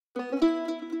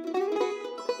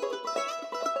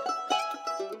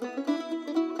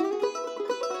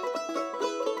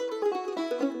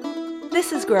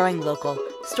This is Growing Local,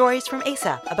 stories from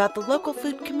ASAP about the local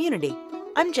food community.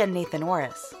 I'm Jen Nathan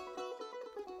Orris.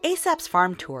 ASAP's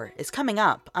Farm Tour is coming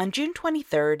up on June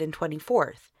 23rd and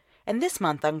 24th, and this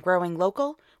month on Growing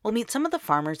Local, we'll meet some of the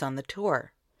farmers on the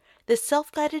tour. This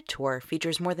self-guided tour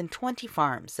features more than 20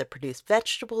 farms that produce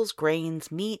vegetables,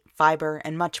 grains, meat, fiber,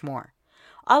 and much more.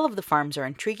 All of the farms are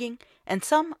intriguing, and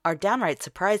some are downright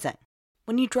surprising.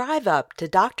 When you drive up to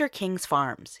Dr. King's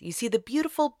Farms, you see the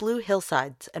beautiful blue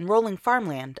hillsides and rolling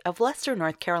farmland of Leicester,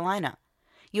 North Carolina.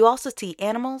 You also see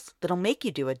animals that'll make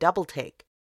you do a double take.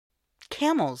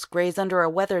 Camels graze under a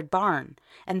weathered barn,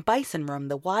 and bison roam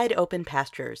the wide open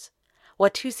pastures.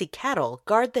 Watusi cattle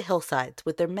guard the hillsides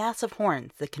with their massive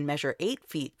horns that can measure 8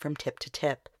 feet from tip to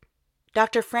tip.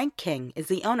 Dr. Frank King is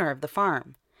the owner of the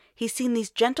farm. He's seen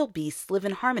these gentle beasts live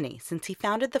in harmony since he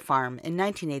founded the farm in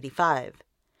 1985.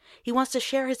 He wants to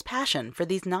share his passion for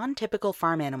these non-typical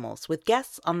farm animals with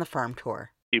guests on the farm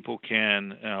tour. People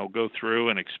can go through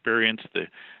and experience the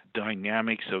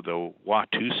dynamics of the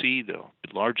Watusi, the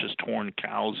largest horned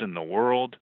cows in the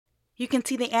world. You can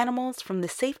see the animals from the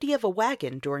safety of a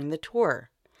wagon during the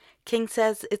tour. King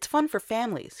says it's fun for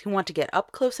families who want to get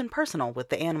up close and personal with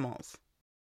the animals.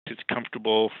 It's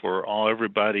comfortable for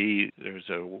everybody. There's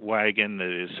a wagon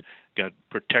that has got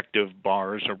protective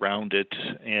bars around it,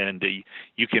 and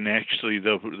you can actually,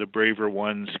 the braver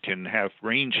ones can have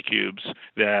range cubes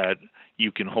that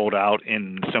you can hold out,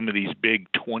 and some of these big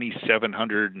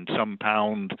 2,700 and some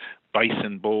pound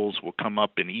bison bulls will come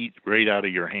up and eat right out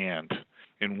of your hand.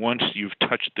 And once you've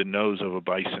touched the nose of a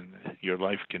bison, your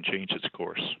life can change its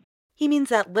course. He means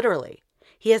that literally.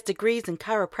 He has degrees in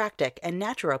chiropractic and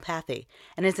naturopathy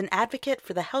and is an advocate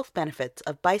for the health benefits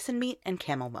of bison meat and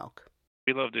camel milk.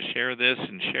 We love to share this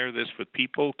with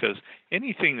people because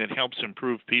anything that helps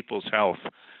improve people's health,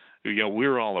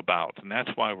 we're all about, and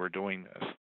that's why we're doing this.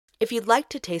 If you'd like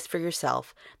to taste for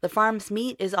yourself, the farm's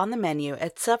meat is on the menu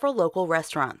at several local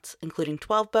restaurants, including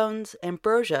 12 Bones,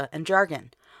 Ambrosia, and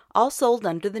Jargon, all sold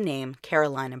under the name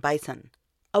Carolina Bison.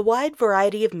 A wide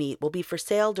variety of meat will be for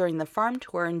sale during the farm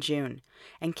tour in June,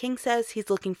 and King says he's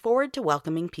looking forward to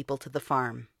welcoming people to the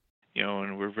farm.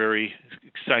 And we're very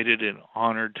excited and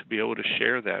honored to be able to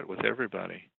share that with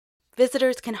everybody.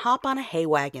 Visitors can hop on a hay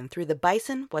wagon through the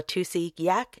bison, Watusi,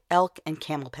 yak, elk, and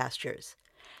camel pastures.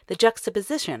 The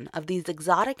juxtaposition of these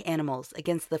exotic animals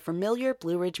against the familiar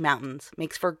Blue Ridge Mountains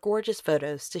makes for gorgeous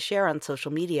photos to share on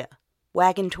social media.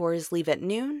 Wagon tours leave at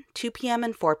noon, 2 p.m.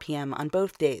 and 4 p.m. on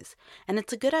both days, and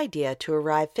it's a good idea to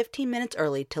arrive 15 minutes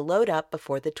early to load up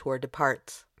before the tour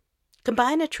departs.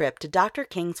 Combine a trip to Dr.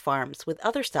 King's Farms with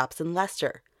other stops in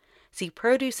Leicester. See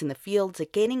produce in the fields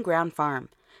at Gaining Ground Farm,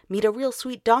 meet a real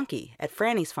sweet donkey at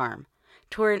Franny's Farm,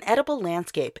 tour an edible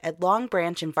landscape at Long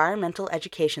Branch Environmental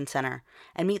Education Center,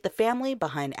 and meet the family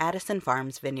behind Addison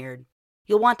Farms Vineyard.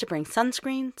 You'll want to bring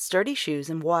sunscreen, sturdy shoes,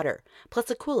 and water, plus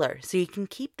a cooler so you can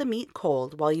keep the meat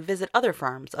cold while you visit other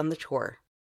farms on the tour.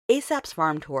 ASAP's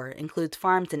Farm Tour includes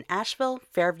farms in Asheville,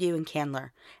 Fairview, and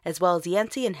Candler, as well as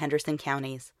Yancey and Henderson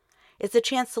counties. It's a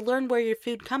chance to learn where your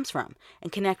food comes from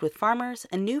and connect with farmers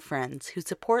and new friends who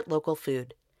support local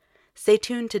food. Stay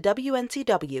tuned to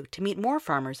WNCW to meet more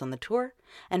farmers on the tour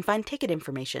and find ticket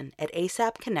information at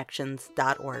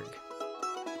asapconnections.org.